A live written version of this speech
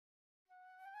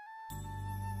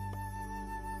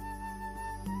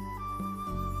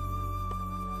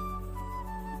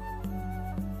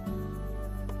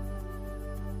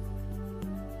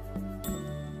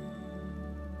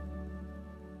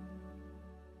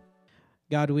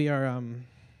God, we are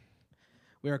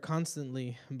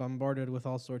constantly bombarded with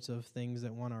all sorts of things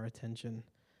that want our attention,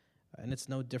 and it's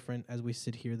no different as we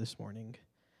sit here this morning.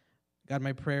 God,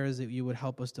 my prayer is that you would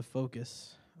help us to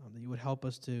focus, that you would help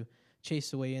us to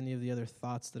chase away any of the other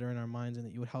thoughts that are in our minds, and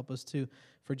that you would help us to,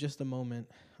 for just a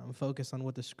moment, focus on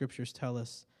what the Scriptures tell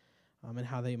us and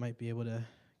how they might be able to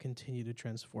continue to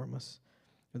transform us.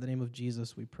 In the name of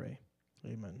Jesus, we pray.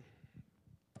 Amen.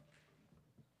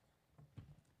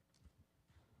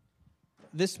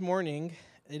 This morning,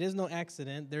 it is no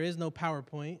accident. There is no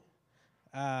PowerPoint.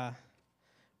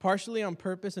 Partially on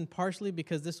purpose and partially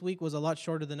because this week was a lot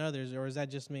shorter than others, or is that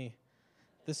just me?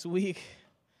 This week,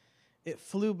 it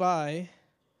flew by,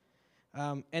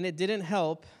 and it didn't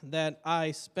help that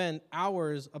I spent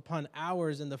hours upon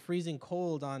hours in the freezing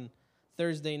cold on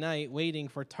Thursday night waiting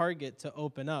for Target to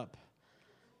open up.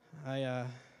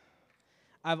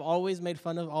 I've always made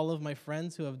fun of all of my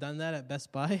friends who have done that at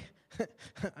Best Buy.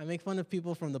 I make fun of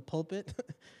people from the pulpit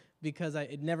because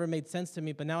it never made sense to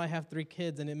me, but now I have 3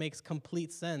 kids, and it makes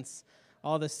complete sense,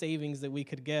 all the savings that we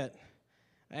could get.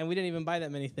 And we didn't even buy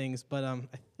that many things, but I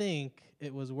think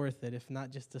it was worth it, if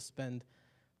not just to spend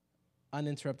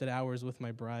uninterrupted hours with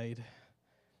my bride.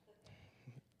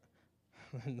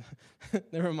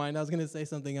 Never mind, I was going to say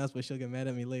something else, but she'll get mad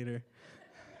at me later.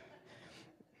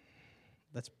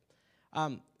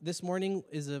 This morning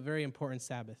is a very important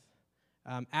Sabbath.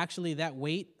 Actually, that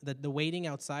the waiting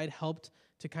outside helped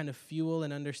to kind of fuel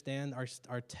and understand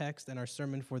our text and our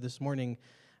sermon for this morning.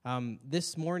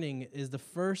 This morning is the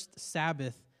first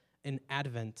Sabbath in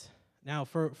Advent. Now,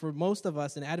 for most of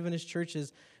us in Adventist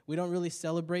churches, we don't really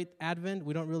celebrate Advent.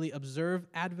 We don't really observe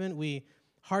Advent. We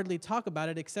hardly talk about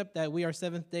it, except that we are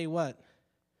Seventh-day what?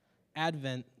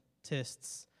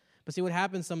 Adventists. But see, what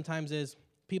happens sometimes is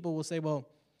people will say, well,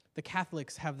 the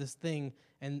Catholics have this thing,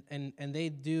 and they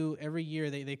do every year,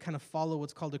 they kind of follow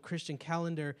what's called a Christian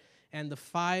calendar, and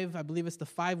I believe it's the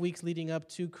 5 weeks leading up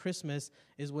to Christmas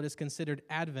is what is considered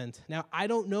Advent. Now, I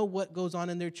don't know what goes on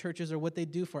in their churches or what they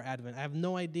do for Advent. I have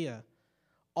no idea.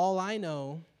 All I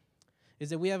know is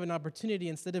that we have an opportunity,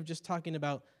 instead of just talking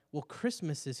about, well,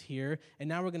 Christmas is here, and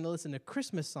now we're going to listen to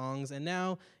Christmas songs, and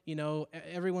now,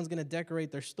 everyone's going to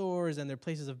decorate their stores and their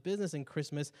places of business in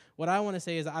Christmas. What I want to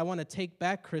say is I want to take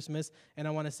back Christmas, and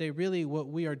I want to say really what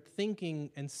we are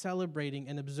thinking and celebrating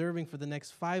and observing for the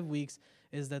next 5 weeks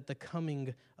is that the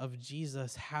coming of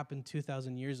Jesus happened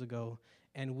 2,000 years ago,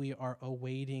 and we are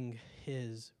awaiting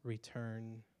his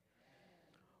return.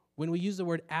 When we use the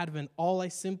word Advent, all I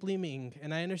simply mean,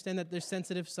 and I understand that there's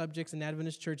sensitive subjects in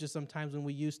Adventist churches sometimes when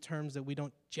we use terms that we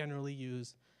don't generally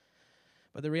use,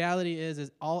 but the reality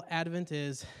is all Advent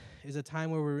is a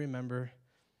time where we remember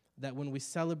that when we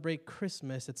celebrate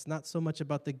Christmas, it's not so much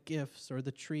about the gifts or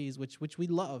the trees, which we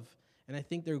love, and I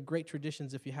think they're great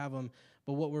traditions if you have them,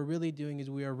 but what we're really doing is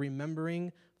we are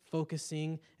remembering,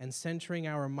 focusing, and centering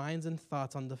our minds and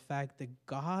thoughts on the fact that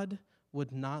God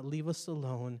would not leave us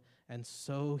alone, and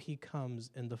so he comes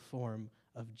in the form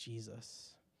of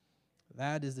Jesus.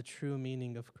 That is the true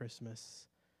meaning of Christmas.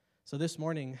 So this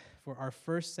morning, for our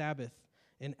first Sabbath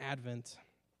in Advent,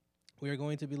 we are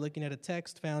going to be looking at a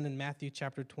text found in Matthew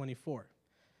chapter 24.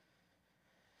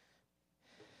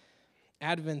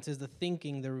 Advent is the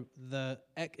thinking,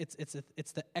 it's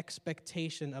the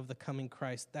expectation of the coming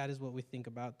Christ. That is what we think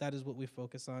about. That is what we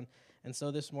focus on. And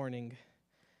so this morning,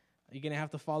 you're going to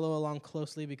have to follow along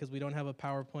closely because we don't have a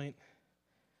PowerPoint.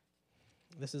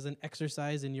 This is an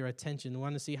exercise in your attention. We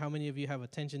want to see how many of you have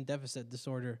attention deficit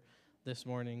disorder this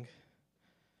morning.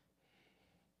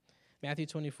 Matthew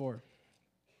 24.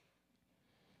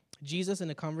 Jesus, in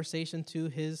a conversation to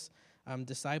his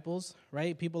disciples,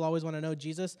 right? People always want to know,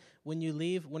 Jesus, when you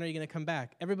leave, when are you going to come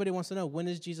back? Everybody wants to know, when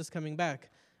is Jesus coming back?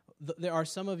 There are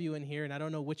some of you in here, and I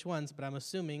don't know which ones, but I'm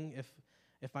assuming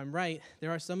if I'm right,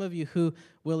 there are some of you who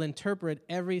will interpret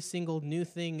every single new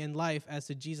thing in life as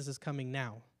to Jesus is coming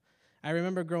now. I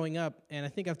remember growing up, and I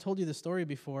think I've told you the story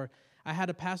before, I had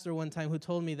a pastor one time who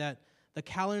told me that the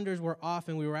calendars were off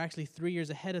and we were actually 3 years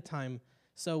ahead of time.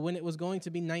 So when it was going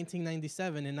to be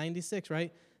 1997 and 96,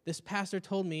 right, this pastor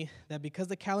told me that because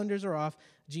the calendars are off,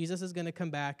 Jesus is going to come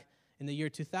back in the year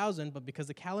 2000, but because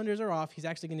the calendars are off, he's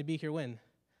actually going to be here when?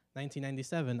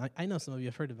 1997. I know some of you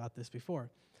have heard about this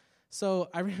before. So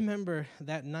I remember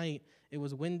that night, it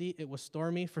was windy, it was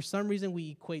stormy. For some reason, we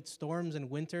equate storms and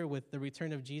winter with the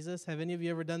return of Jesus. Have any of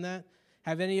you ever done that?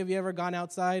 Have any of you ever gone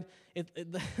outside?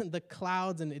 The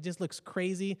clouds, and it just looks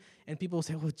crazy, and people will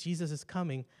say, well, Jesus is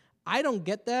coming. I don't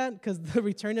get that, because the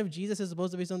return of Jesus is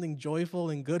supposed to be something joyful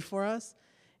and good for us,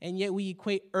 and yet we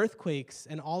equate earthquakes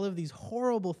and all of these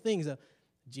horrible things.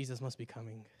 Jesus must be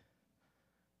coming.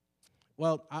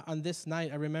 Well, on this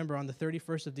night, I remember on the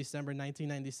 31st of December,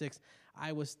 1996,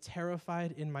 I was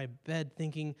terrified in my bed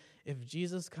thinking, if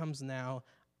Jesus comes now,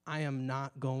 I am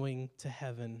not going to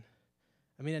heaven.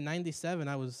 I mean, at 97,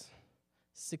 I was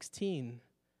 16.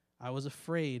 I was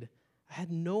afraid. I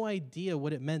had no idea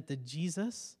what it meant that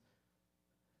Jesus,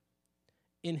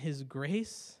 in his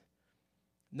grace,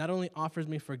 not only offers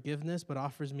me forgiveness, but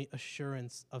offers me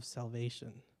assurance of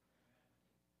salvation.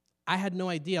 I had no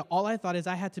idea. All I thought is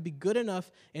I had to be good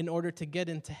enough in order to get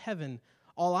into heaven.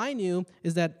 All I knew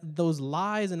is that those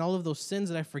lies and all of those sins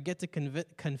that I forget to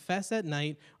confess at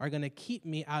night are going to keep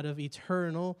me out of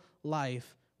eternal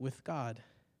life with God.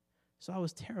 So I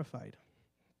was terrified.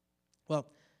 Well,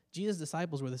 Jesus'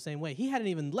 disciples were the same way. He hadn't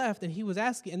even left, and he was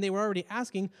asking, and they were already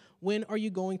asking, when are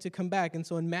you going to come back? And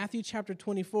so in Matthew chapter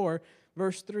 24,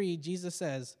 verse 3, Jesus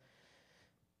says,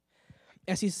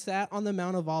 as he sat on the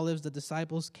Mount of Olives, the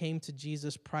disciples came to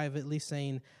Jesus privately,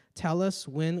 saying, tell us,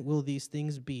 when will these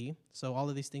things be? So all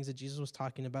of these things that Jesus was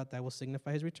talking about that will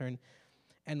signify his return.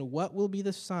 And what will be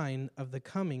the sign of the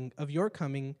coming, of your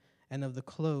coming, and of the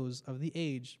close of the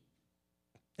age?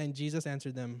 And Jesus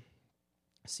answered them,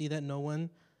 see that no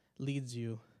one leads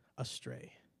you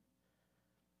astray.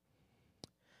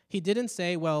 He didn't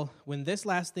say, well, when this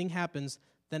last thing happens,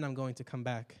 then I'm going to come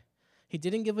back. He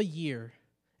didn't give a year.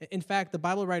 In fact, the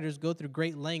Bible writers go through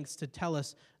great lengths to tell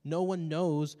us no one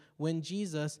knows when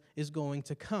Jesus is going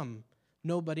to come.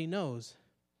 Nobody knows.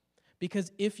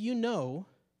 Because if you know,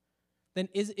 then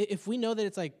if we know that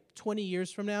it's like 20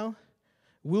 years from now,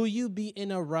 will you be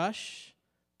in a rush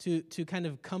to kind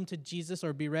of come to Jesus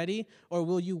or be ready? Or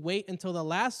will you wait until the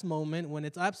last moment when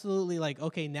it's absolutely like,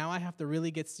 okay, now I have to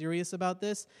really get serious about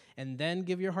this and then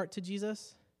give your heart to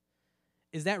Jesus?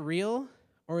 Is that real,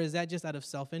 or is that just out of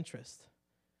self-interest?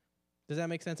 Does that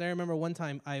make sense? I remember one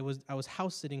time I was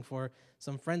house sitting for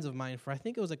some friends of mine for, I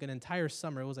think it was like an entire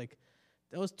summer.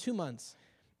 It was 2 months.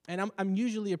 And I'm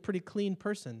usually a pretty clean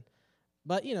person.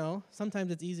 But,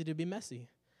 sometimes it's easy to be messy.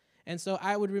 And so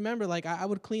I would remember, I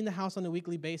would clean the house on a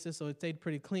weekly basis, so it stayed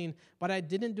pretty clean. But I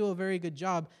didn't do a very good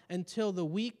job until the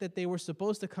week that they were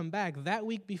supposed to come back. That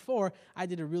week before, I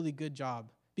did a really good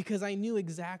job because I knew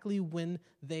exactly when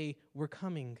they were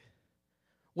coming.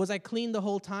 Was I clean the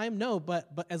whole time? No, but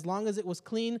as long as it was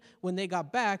clean when they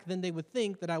got back, then they would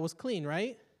think that I was clean,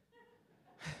 right?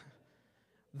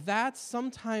 That's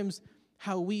sometimes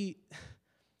how we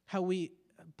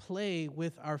play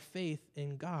with our faith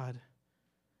in God.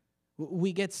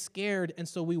 We get scared, and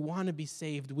so we want to be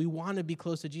saved. We want to be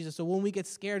close to Jesus. So when we get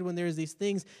scared when there's these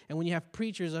things, and when you have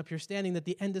preachers up here standing that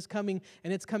the end is coming,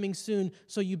 and it's coming soon,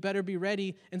 so you better be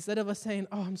ready, instead of us saying,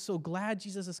 oh, I'm so glad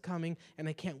Jesus is coming, and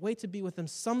I can't wait to be with him,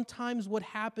 sometimes what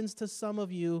happens to some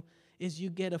of you is you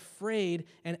get afraid,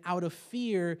 and out of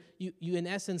fear, you in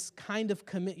essence kind of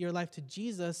commit your life to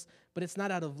Jesus, but it's not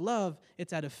out of love,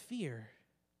 it's out of fear.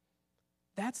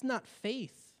 That's not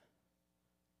faith.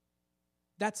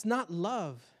 That's not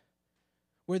love.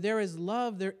 Where there is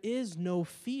love, there is no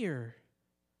fear.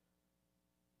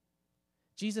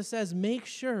 Jesus says, make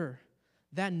sure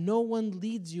that no one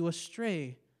leads you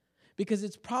astray. Because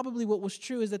it's probably what was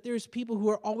true is that there's people who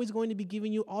are always going to be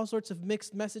giving you all sorts of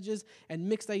mixed messages and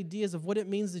mixed ideas of what it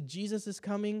means that Jesus is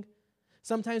coming.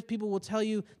 Sometimes people will tell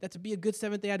you that to be a good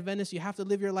Seventh-day Adventist, you have to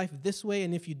live your life this way,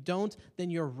 and if you don't, then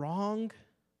you're wrong.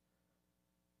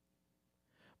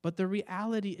 But the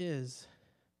reality is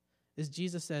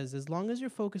Jesus says, as long as you're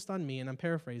focused on me, and I'm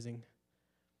paraphrasing,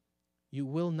 you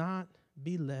will not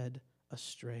be led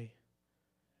astray.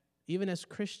 Even as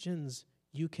Christians,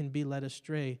 you can be led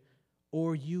astray,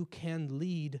 or you can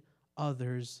lead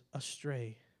others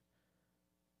astray.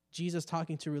 Jesus,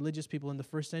 talking to religious people in the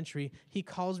first century, he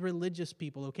calls religious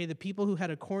people, okay, the people who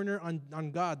had a corner on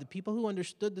God, the people who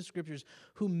understood the scriptures,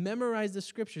 who memorized the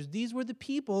scriptures. These were the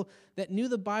people that knew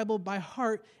the Bible by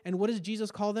heart. And what does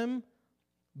Jesus call them?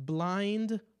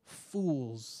 Blind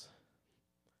fools.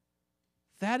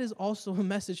 That is also a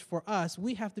message for us.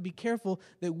 We have to be careful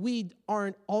that we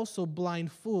aren't also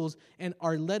blind fools and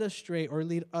are led astray or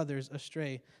lead others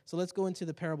astray. So let's go into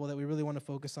the parable that we really want to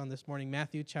focus on this morning,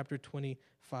 Matthew chapter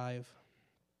 25.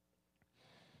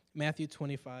 Matthew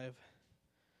 25,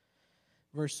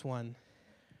 verse 1.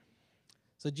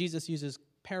 So Jesus uses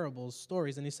parables,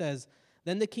 stories, and he says,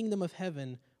 then the kingdom of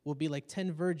heaven will be like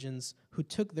 10 virgins who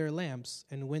took their lamps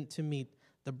and went to meet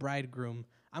the bridegroom.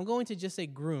 I'm going to just say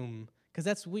groom, because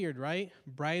that's weird, right?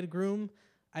 Bridegroom.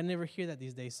 I never hear that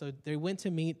these days. So they went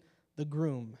to meet the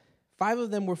groom. 5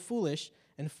 of them were foolish,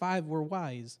 and 5 were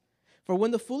wise. For when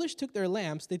the foolish took their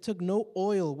lamps, they took no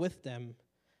oil with them,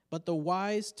 but the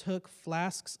wise took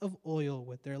flasks of oil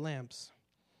with their lamps.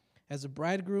 As the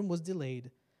bridegroom was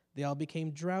delayed, They all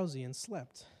became drowsy and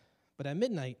slept. But at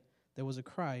midnight there was a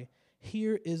cry,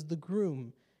 'Here is the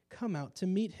groom. Come out to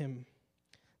meet him.'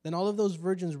 Then all of those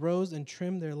virgins rose and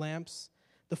trimmed their lamps.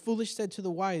 The foolish said to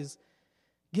the wise,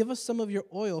 'Give us some of your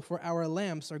oil, for our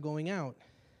lamps are going out.'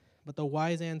 But the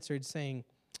wise answered, saying,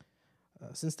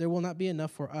 'Since there will not be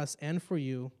enough for us and for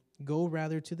you, go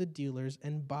rather to the dealers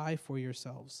and buy for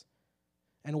yourselves.'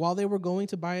 And while they were going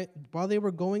to buy,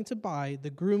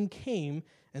 the groom came,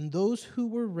 and those who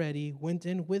were ready went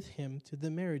in with him to the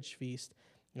marriage feast,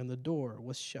 and the door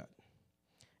was shut.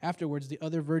 Afterwards the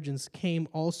other virgins came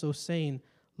also, saying,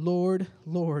 'Lord,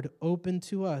 Lord, open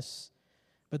to us.'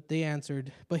 But he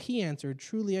answered,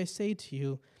 'Truly I say to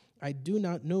you, I do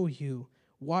not know you.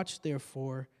 Watch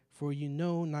therefore, for you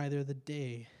know neither the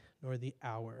day nor the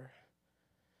hour.'"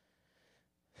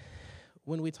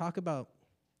 When we talk about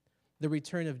the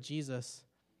return of Jesus,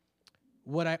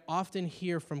 what I often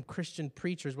hear from Christian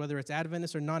preachers, whether it's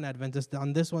Adventist or non-Adventist,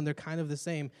 on this one they're kind of the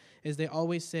same, is they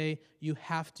always say, you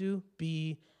have to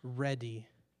be ready.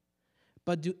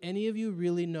 But do any of you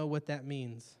really know what that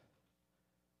means?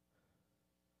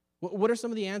 What are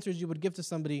some of the answers you would give to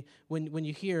somebody when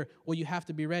you hear, well, you have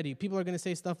to be ready? People are going to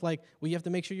say stuff like, well, you have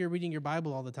to make sure you're reading your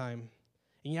Bible all the time,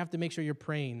 and you have to make sure you're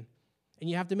praying, and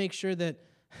you have to make sure that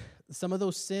some of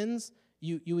those sins,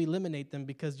 you eliminate them,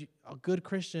 because a good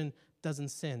Christian doesn't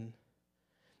sin.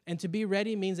 And to be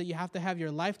ready means that you have to have your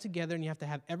life together and you have to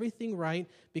have everything right,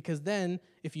 because then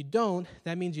if you don't,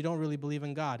 that means you don't really believe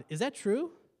in God. Is that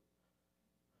true?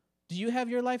 Do you have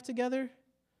your life together?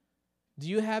 Do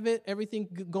you have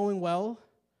everything going well?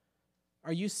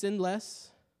 Are you sinless?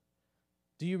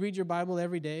 Do you read your Bible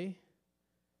every day?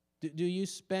 Do you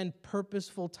spend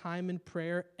purposeful time in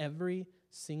prayer every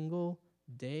single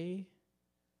day?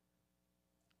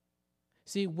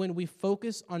 See, when we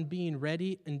focus on being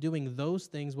ready and doing those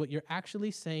things, what you're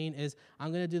actually saying is,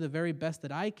 I'm going to do the very best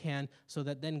that I can, so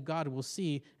that then God will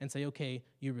see and say, okay,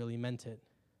 you really meant it.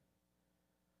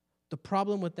 The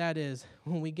problem with that is,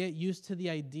 when we get used to the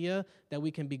idea that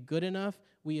we can be good enough,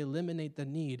 we eliminate the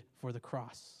need for the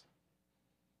cross.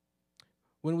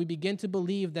 When we begin to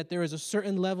believe that there is a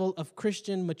certain level of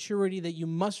Christian maturity that you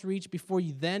must reach before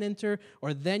you then enter,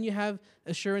 or then you have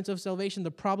assurance of salvation,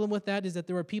 the problem with that is that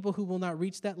there are people who will not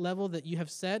reach that level that you have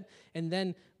set.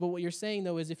 But what you're saying,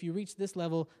 though, is if you reach this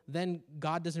level, then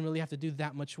God doesn't really have to do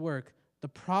that much work. The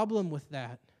problem with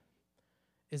that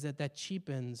is that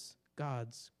cheapens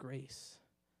God's grace.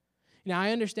 Now,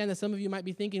 I understand that some of you might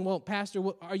be thinking, well, Pastor,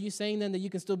 are you saying then that you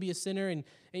can still be a sinner? And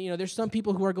there's some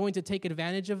people who are going to take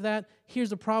advantage of that. Here's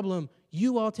the problem.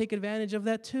 You all take advantage of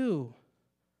that too.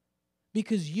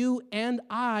 Because you and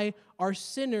I are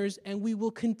sinners, and we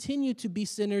will continue to be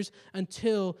sinners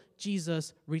until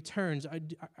Jesus returns.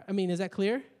 I mean, is that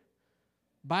clear?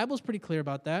 Bible's pretty clear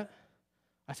about that.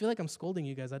 I feel like I'm scolding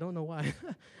you guys. I don't know why.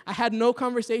 I had no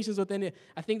conversations with any.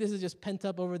 I think this is just pent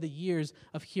up over the years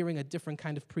of hearing a different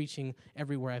kind of preaching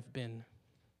everywhere I've been.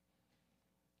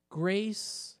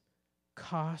 Grace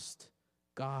cost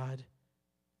God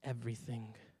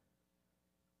everything.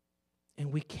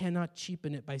 And we cannot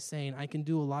cheapen it by saying, I can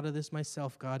do a lot of this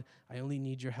myself, God. I only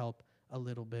need your help a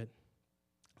little bit.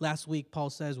 Last week, Paul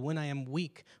says, when I am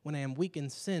weak in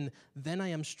sin, then I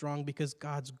am strong, because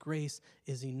God's grace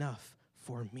is enough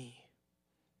for me.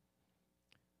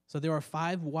 So there are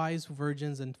 5 wise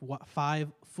virgins and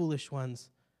 5 foolish ones.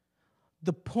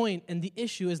 The point and the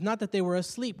issue is not that they were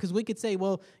asleep, because we could say,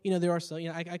 well, there are some,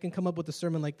 I can come up with a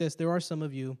sermon like this. There are some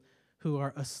of you who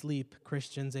are asleep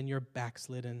Christians, and you're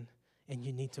backslidden, and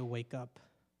you need to wake up.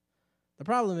 The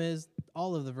problem is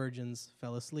all of the virgins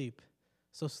fell asleep.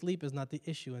 So sleep is not the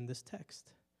issue in this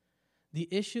text. The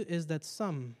issue is that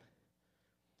some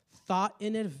thought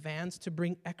in advance to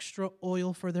bring extra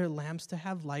oil for their lamps to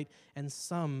have light, and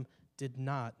some did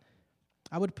not.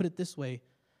 I would put it this way.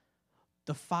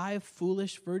 The 5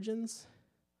 foolish virgins,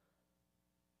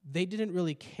 they didn't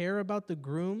really care about the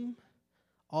groom.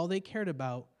 All they cared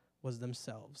about was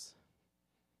themselves.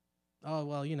 Oh,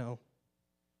 well,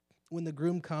 when the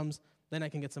groom comes, then I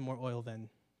can get some more oil then.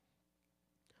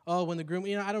 Oh, when the groom,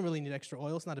 I don't really need extra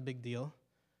oil. It's not a big deal.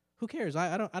 Who cares?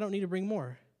 I don't need to bring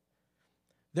more.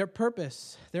 Their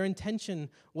purpose, their intention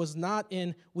was not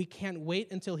in, we can't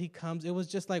wait until he comes. It was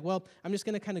just like, well, I'm just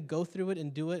going to kind of go through it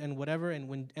and do it and whatever, and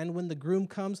when the groom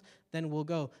comes, then we'll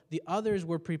go. The others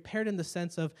were prepared in the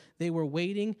sense of they were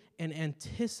waiting and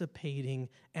anticipating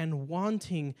and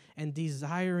wanting and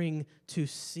desiring to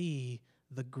see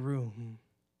the groom.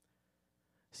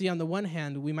 See, on the one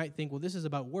hand, we might think, well, this is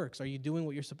about works. Are you doing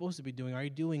what you're supposed to be doing? Are you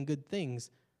doing good things,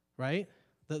 right?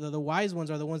 The wise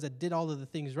ones are the ones that did all of the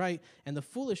things right, and the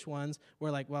foolish ones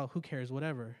were like, well, who cares,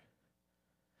 whatever.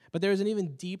 But there is an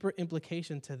even deeper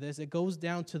implication to this. It goes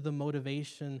down to the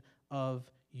motivation of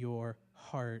your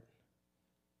heart.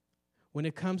 When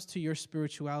it comes to your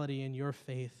spirituality and your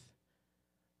faith,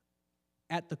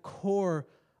 at the core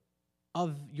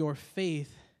of your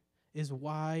faith is,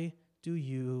 why do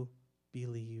you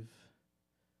believe?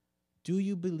 Do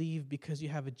you believe because you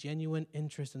have a genuine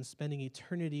interest in spending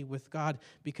eternity with God?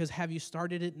 Because have you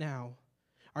started it now?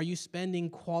 Are you spending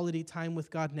quality time with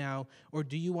God now? Or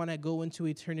do you want to go into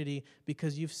eternity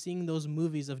because you've seen those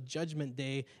movies of Judgment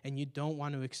Day and you don't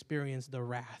want to experience the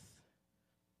wrath?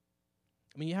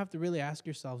 I mean, you have to really ask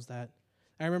yourselves that.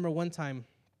 I remember one time,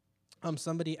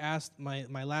 somebody asked my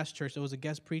last church, there was a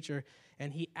guest preacher,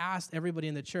 and he asked everybody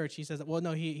in the church, he says, well,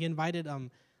 no, he invited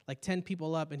like 10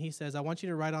 people up, and he says, I want you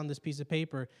to write on this piece of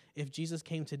paper, if Jesus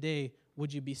came today,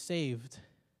 would you be saved?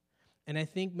 And I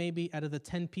think maybe out of the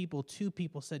 10 people, 2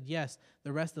 people said yes.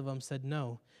 The rest of them said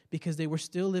no, because they were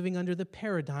still living under the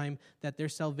paradigm that their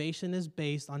salvation is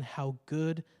based on how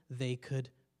good they could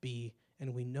be.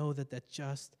 And we know that that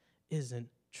just isn't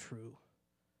true.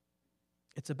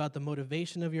 It's about the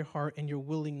motivation of your heart and your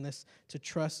willingness to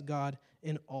trust God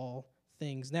in all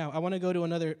things. Now, I want to go to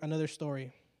another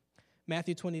story.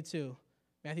 Matthew 22,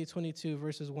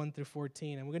 verses 1 through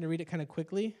 14. And we're going to read it kind of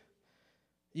quickly.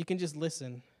 You can just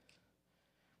listen.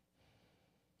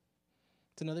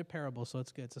 It's another parable, so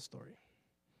it's good. It's a story.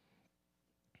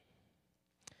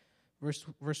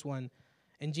 Verse 1.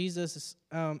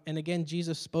 And again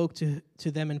Jesus spoke to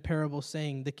them in parables,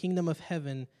 saying, the kingdom of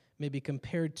heaven may be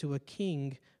compared to a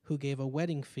king who gave a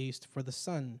wedding feast for the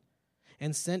son,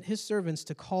 and sent his servants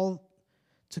to call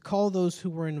those who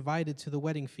were invited to the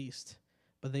wedding feast,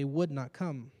 but they would not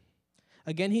come.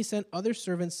 Again he sent other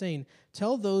servants, saying,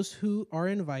 tell those who are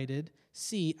invited,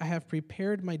 see, I have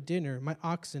prepared my dinner, my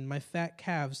oxen, my fat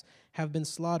calves have been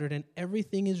slaughtered, and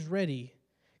everything is ready.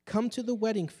 Come to the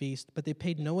wedding feast. But they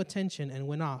paid no attention and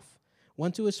went off,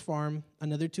 one to his farm,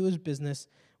 another to his business,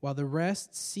 while the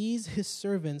rest seized his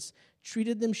servants,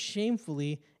 treated them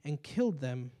shamefully, and killed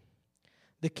them.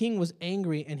 The king was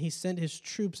angry, and he sent his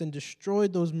troops and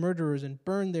destroyed those murderers and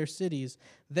burned their cities.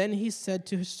 Then he said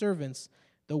to his servants,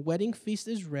 the wedding feast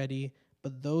is ready,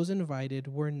 but those invited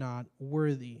were not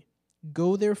worthy.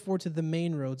 Go therefore to the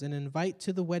main roads and invite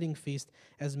to the wedding feast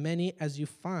as many as you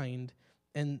find.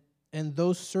 And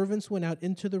those servants went out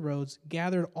into the roads,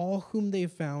 gathered all whom they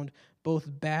found, both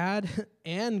bad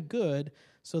and good,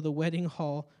 so the wedding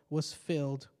hall was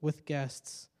filled with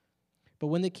guests. But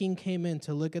when the king came in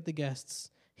to look at the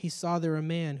guests, he saw there a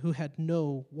man who had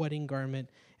no wedding garment,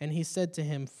 and he said to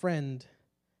him, friend,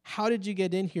 how did you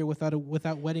get in here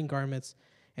without wedding garments?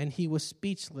 And he was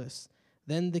speechless.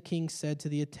 Then the king said to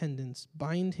the attendants,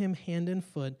 bind him hand and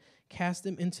foot, cast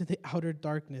him into the outer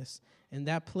darkness. In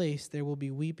that place there will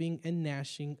be weeping and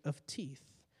gnashing of teeth.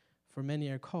 For many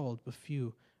are called, but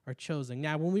few are chosen.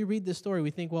 Now, when we read this story,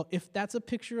 we think, well, if that's a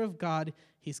picture of God,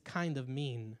 he's kind of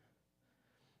mean.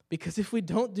 Because if we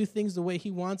don't do things the way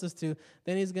he wants us to,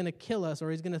 then he's going to kill us,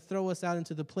 or he's going to throw us out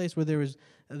into the place where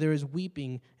there is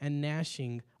weeping and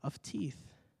gnashing of teeth.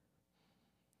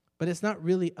 But it's not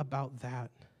really about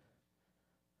that.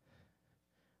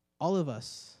 All of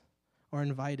us are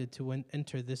invited to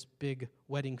enter this big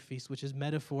wedding feast, which is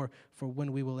metaphor for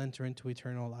when we will enter into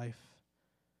eternal life.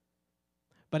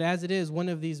 But as it is, one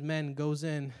of these men goes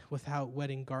in without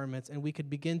wedding garments, and we could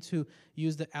begin to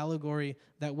use the allegory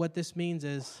that what this means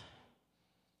is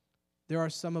there are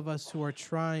some of us who are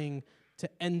trying to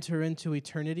enter into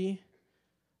eternity,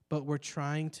 but we're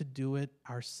trying to do it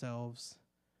ourselves.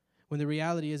 When the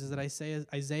reality is that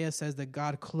Isaiah says that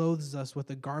God clothes us with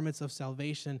the garments of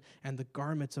salvation and the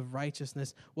garments of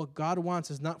righteousness. What God wants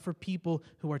is not for people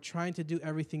who are trying to do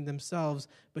everything themselves,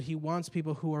 but he wants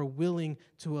people who are willing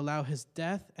to allow his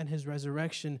death and his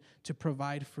resurrection to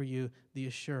provide for you the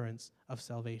assurance of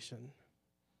salvation.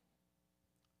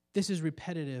 This is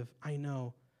repetitive, I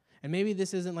know. And maybe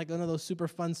this isn't like one of those super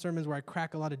fun sermons where I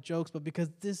crack a lot of jokes, but because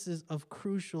this is of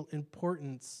crucial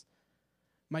importance.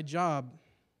 My job,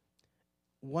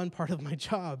 one part of my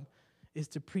job, is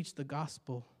to preach the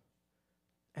gospel.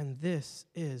 And this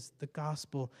is the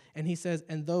gospel. And he says,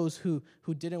 and those who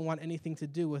didn't want anything to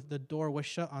do with, the door was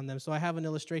shut on them. So I have an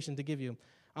illustration to give you.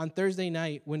 On Thursday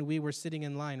night, when we were sitting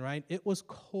in line, right, it was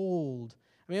cold.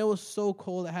 I mean, it was so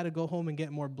cold I had to go home and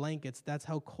get more blankets. That's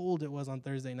how cold it was on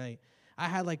Thursday night. I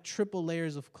had like triple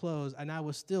layers of clothes, and I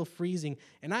was still freezing.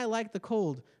 And I liked the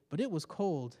cold, but it was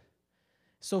cold.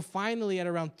 So finally, at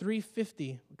around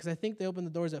 3:50, because I think they opened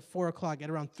the doors at 4 o'clock. At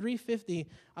around 3:50,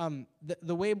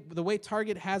 the way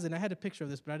Target has it, and I had a picture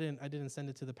of this, but I didn't send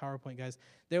it to the PowerPoint guys.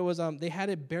 There was they had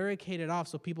it barricaded off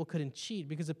so people couldn't cheat,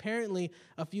 because apparently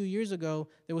a few years ago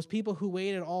there was people who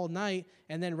waited all night,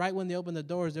 and then right when they opened the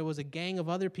doors, there was a gang of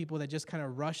other people that just kind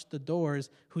of rushed the doors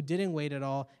who didn't wait at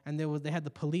all, and they had the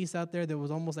police out there. There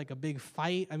was almost like a big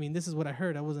fight. I mean, this is what I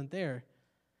heard. I wasn't there.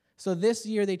 So this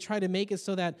year, they tried to make it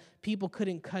so that people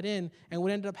couldn't cut in. And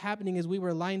what ended up happening is we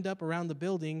were lined up around the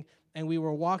building, and we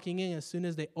were walking in as soon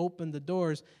as they opened the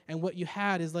doors. And what you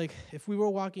had is, like, if we were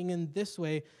walking in this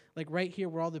way, like right here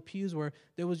where all the pews were,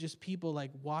 there was just people, like,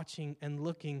 watching and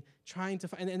looking, trying to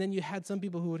find. And then you had some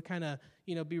people who would kind of,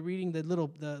 be reading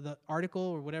the article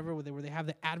or whatever where they have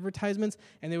the advertisements,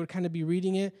 and they would kind of be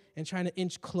reading it and trying to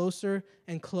inch closer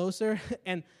and closer.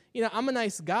 And, I'm a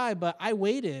nice guy, but I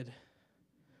waited.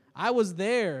 I was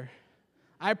there.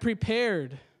 I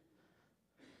prepared.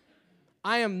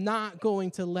 I am not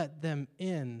going to let them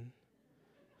in.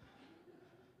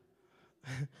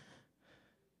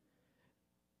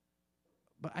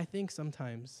 But I think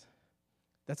sometimes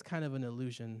that's kind of an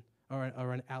illusion or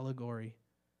an allegory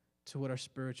to what our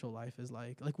spiritual life is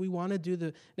like. Like, we want to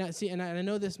do and I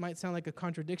know this might sound like a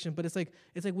contradiction, but it's like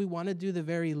we want to do the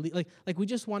very like we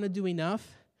just want to do enough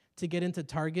to get into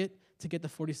Target to get the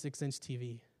 46-inch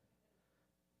TV.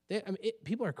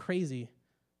 People are crazy.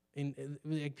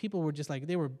 People were just like,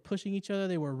 they were pushing each other.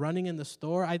 They were running in the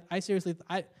store. I seriously,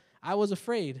 I was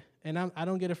afraid, and I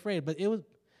don't get afraid. But it was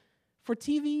for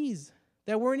TVs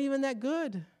that weren't even that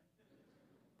good.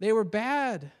 They were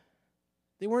bad.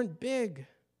 They weren't big.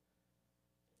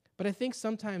 But I think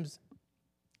sometimes,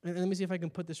 and let me see if I can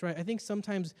put this right. I think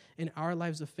sometimes in our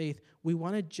lives of faith, we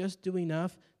want to just do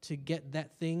enough to get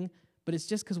that thing. But it's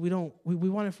just because we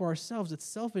want it for ourselves. It's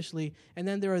selfishly. And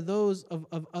then there are those of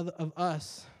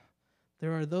us.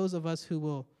 There are those of us who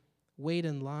will wait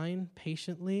in line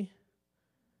patiently,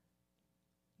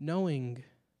 knowing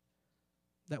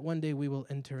that one day we will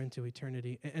enter into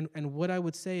eternity. And what I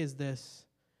would say is this: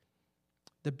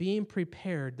 the being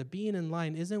prepared, the being in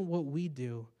line isn't what we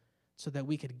do so that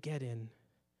we could get in.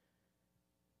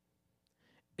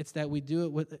 It's that we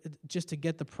do it just to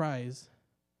get the prize.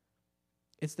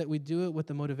 It's that we do it with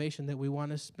the motivation that we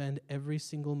want to spend every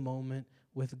single moment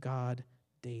with God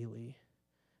daily.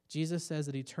 Jesus says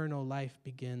that eternal life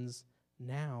begins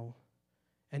now,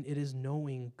 and it is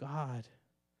knowing God.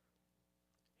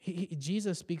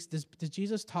 Jesus speaks. Does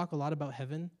Jesus talk a lot about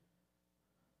heaven?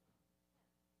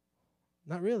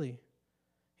 Not really.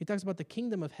 He talks about the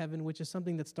kingdom of heaven, which is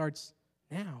something that starts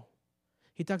now.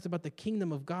 He talks about the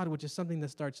kingdom of God, which is something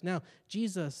that starts now.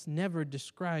 Jesus never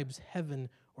describes heaven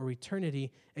or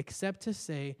eternity except to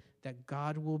say that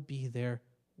God will be there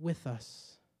with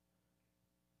us.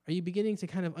 Are you beginning to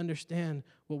kind of understand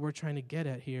what we're trying to get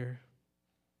at here?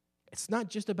 It's not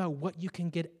just about what you can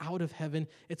get out of heaven.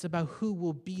 It's about who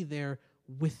will be there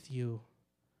with you.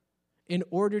 In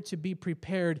order to be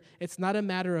prepared, it's not a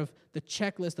matter of the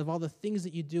checklist of all the things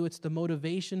that you do. It's the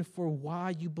motivation for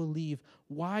why you believe.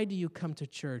 Why do you come to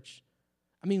church?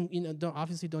 I mean,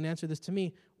 don't answer this to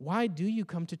me. Why do you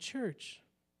come to church?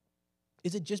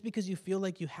 Is it just because you feel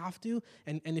like you have to,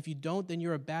 and if you don't, then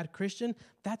you're a bad Christian?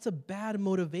 That's a bad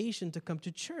motivation to come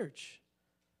to church.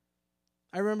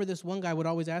 I remember this one guy would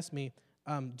always ask me,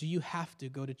 do you have to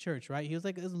go to church, right? He was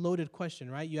like, it's a loaded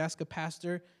question, right? You ask a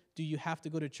pastor, do you have to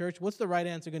go to church? What's the right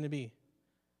answer going to be?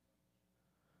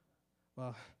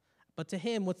 Well, but to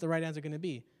him, what's the right answer going to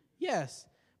be? Yes.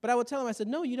 But I would tell him, I said,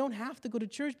 no, you don't have to go to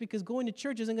church because going to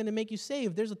church isn't going to make you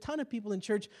saved. There's a ton of people in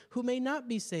church who may not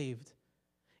be saved.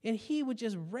 And he would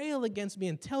just rail against me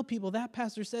and tell people that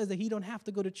pastor says that he don't have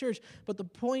to go to church. But the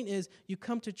point is, you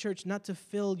come to church not to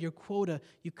fill your quota.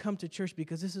 You come to church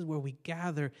because this is where we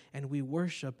gather and we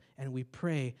worship and we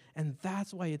pray. And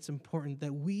that's why it's important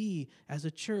that we, as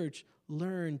a church,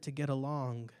 learn to get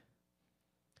along.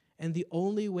 And the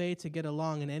only way to get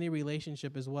along in any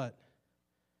relationship is what?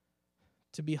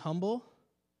 To be humble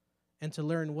and to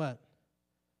learn what?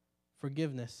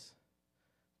 Forgiveness.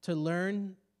 To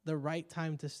learn the right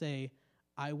time to say,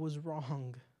 I was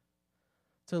wrong.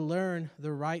 To learn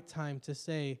the right time to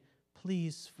say,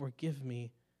 please forgive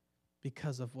me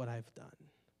because of what I've done.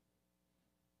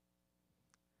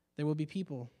 There will be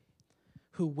people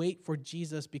who wait for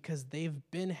Jesus because they've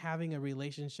been having a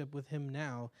relationship with him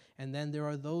now. And then there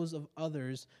are those of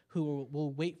others who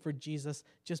will wait for Jesus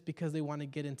just because they want to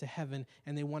get into heaven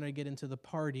and they want to get into the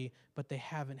party, but they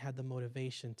haven't had the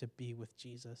motivation to be with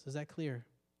Jesus. Is that clear?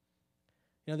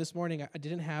 This morning, I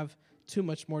didn't have too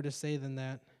much more to say than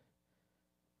that.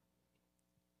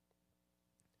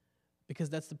 Because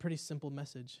that's the pretty simple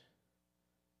message.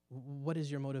 What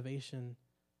is your motivation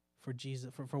for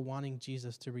Jesus, for wanting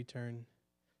Jesus to return?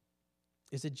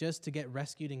 Is it just to get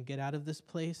rescued and get out of this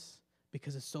place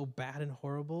because it's so bad and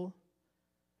horrible?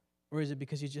 Or is it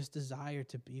because you just desire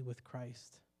to be with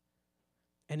Christ?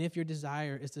 And if your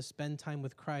desire is to spend time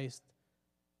with Christ,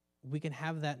 we can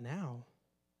have that now.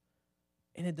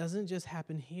 And it doesn't just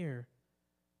happen here.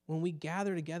 When we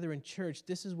gather together in church,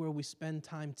 this is where we spend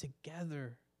time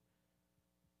together.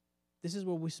 This is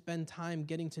where we spend time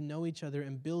getting to know each other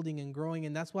and building and growing.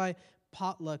 And that's why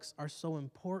potlucks are so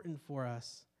important for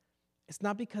us. It's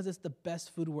not because it's the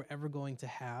best food we're ever going to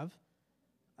have.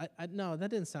 No, that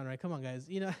didn't sound right. Come on, guys.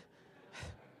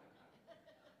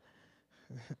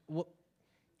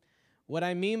 What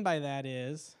I mean by that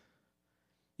is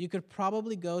you could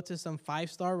probably go to some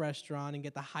 5-star restaurant and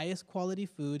get the highest quality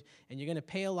food, and you're going to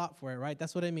pay a lot for it, right?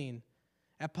 That's what I mean.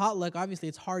 At potluck, obviously,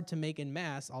 it's hard to make en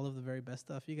masse all of the very best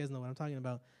stuff. You guys know what I'm talking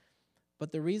about.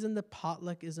 But the reason the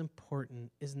potluck is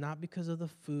important is not because of the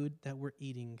food that we're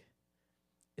eating.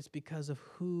 It's because of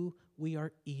who we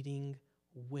are eating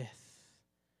with.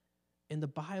 In the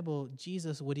Bible,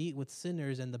 Jesus would eat with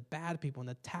sinners and the bad people and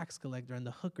the tax collector and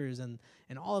the hookers and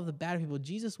all of the bad people.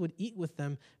 Jesus would eat with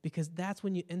them because that's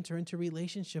when you enter into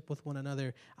relationship with one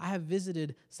another. I have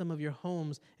visited some of your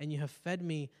homes and you have fed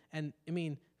me. And I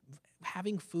mean,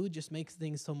 having food just makes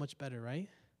things so much better, right?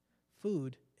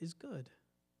 Food is good.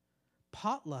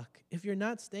 Potluck, if you're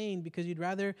not staying because you'd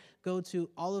rather go to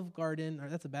Olive Garden, or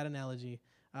that's a bad analogy,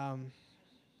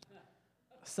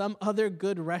 some other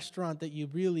good restaurant that you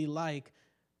really like,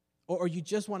 or you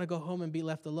just want to go home and be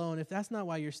left alone, if that's not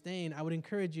why you're staying, I would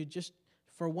encourage you just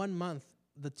for 1 month,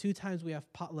 the 2 times we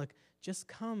have potluck, just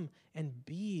come and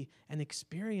be and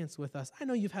experience with us. I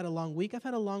know you've had a long week. I've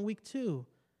had a long week too.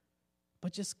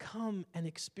 But just come and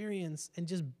experience and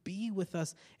just be with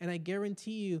us. And I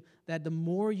guarantee you that the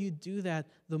more you do that,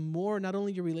 the more not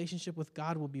only your relationship with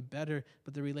God will be better,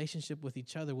 but the relationship with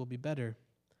each other will be better.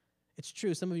 It's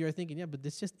true. Some of you are thinking, yeah, but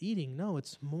it's just eating. No,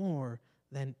 it's more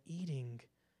than eating.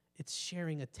 It's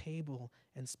sharing a table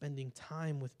and spending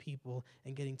time with people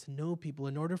and getting to know people.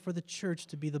 In order for the church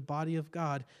to be the body of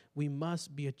God, we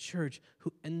must be a church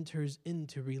who enters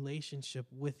into relationship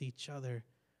with each other.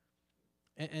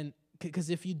 And because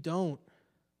if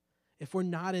we're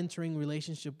not entering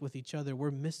relationship with each other,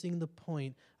 we're missing the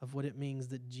point of what it means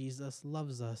that Jesus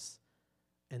loves us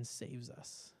and saves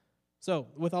us. So,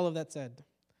 with all of that said,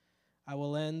 I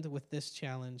will end with this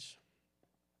challenge.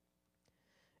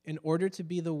 In order to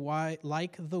be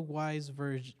like the wise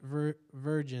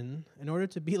virgin, in order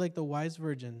to be like the wise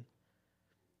virgin,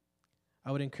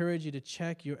 I would encourage you to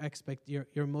check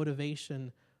your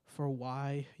motivation for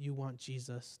why you want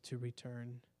Jesus to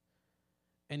return.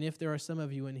 And if there are some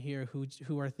of you in here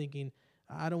who are thinking,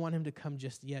 I don't want him to come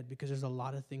just yet because there's a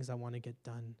lot of things I want to get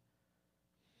done,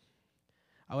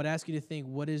 I would ask you to think,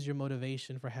 what is your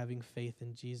motivation for having faith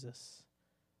in Jesus?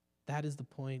 That is the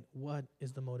point. What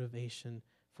is the motivation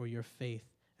for your faith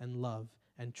and love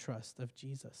and trust of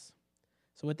Jesus?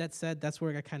 So with that said, that's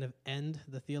where I kind of end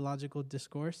the theological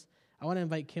discourse. I want to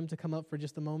invite Kim to come up for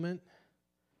just a moment.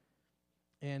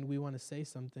 And we want to say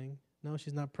something. No,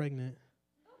 she's not pregnant.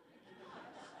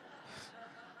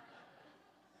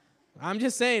 I'm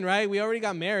just saying, right? We already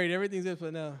got married. Everything's good,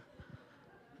 but no.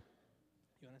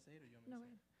 You want to say it or you want me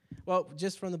to say it? Well,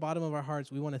 just from the bottom of our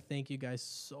hearts, we want to thank you guys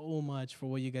so much for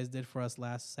what you guys did for us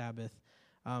last Sabbath.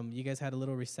 You guys had a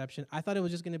little reception. I thought it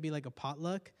was just going to be like a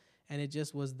potluck, and it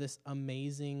just was this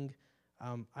amazing,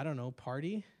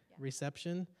 party,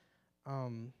 reception.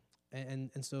 And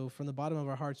so from the bottom of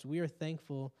our hearts, we are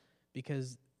thankful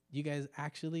because you guys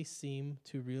actually seem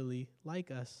to really like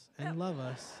us and love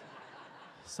us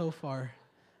so far.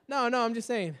 No, I'm just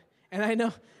saying. And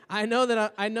I know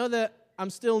that I'm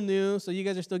still new, so you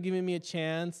guys are still giving me a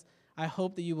chance. I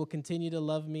hope that you will continue to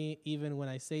love me even when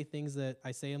I say things that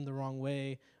I say them the wrong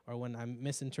way or when I'm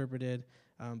misinterpreted.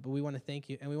 But we want to thank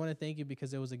you. And we want to thank you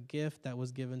because there was a gift that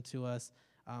was given to us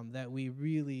that we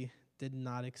really did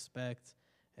not expect.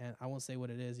 And I won't say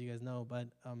what it is, you guys know, but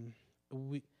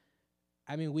we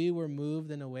were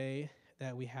moved in a way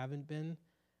that we haven't been.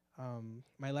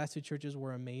 My last 2 churches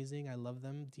were amazing. I love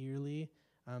them dearly.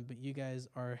 But you guys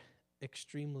are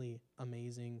extremely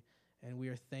amazing. And we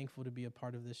are thankful to be a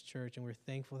part of this church. And we're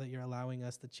thankful that you're allowing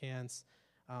us the chance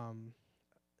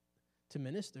to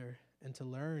minister and to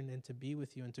learn and to be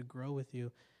with you and to grow with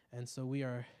you. And so we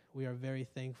are very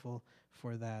thankful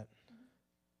for that.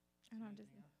 No, that was it.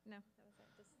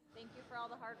 Just thank you for all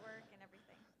the hard work and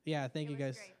everything. Yeah, thank you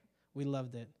guys. Great. We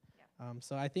loved it. Yeah.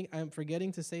 So I think I'm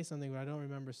forgetting to say something, but I don't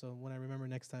remember. So when I remember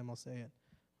next time, I'll say it.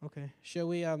 Okay. Shall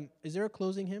we, is there a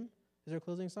closing hymn? Is there a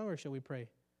closing song, or shall we pray?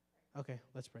 Okay,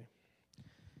 let's pray.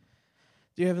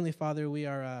 Dear Heavenly Father,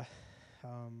 we're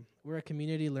a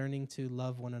community learning to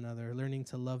love one another, learning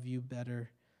to love you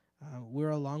better. We're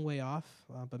a long way off,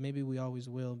 but maybe we always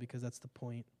will, because that's the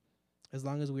point. As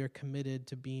long as we are committed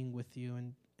to being with you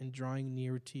and drawing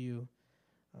near to you,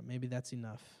 maybe that's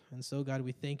enough. And so, God,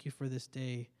 we thank you for this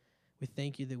day. We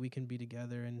thank you that we can be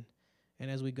together. And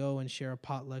as we go and share a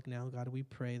potluck now, God, we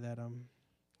pray that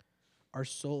our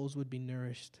souls would be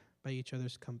nourished by each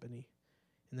other's company.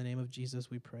 In the name of Jesus,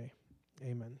 we pray.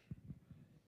 Amen.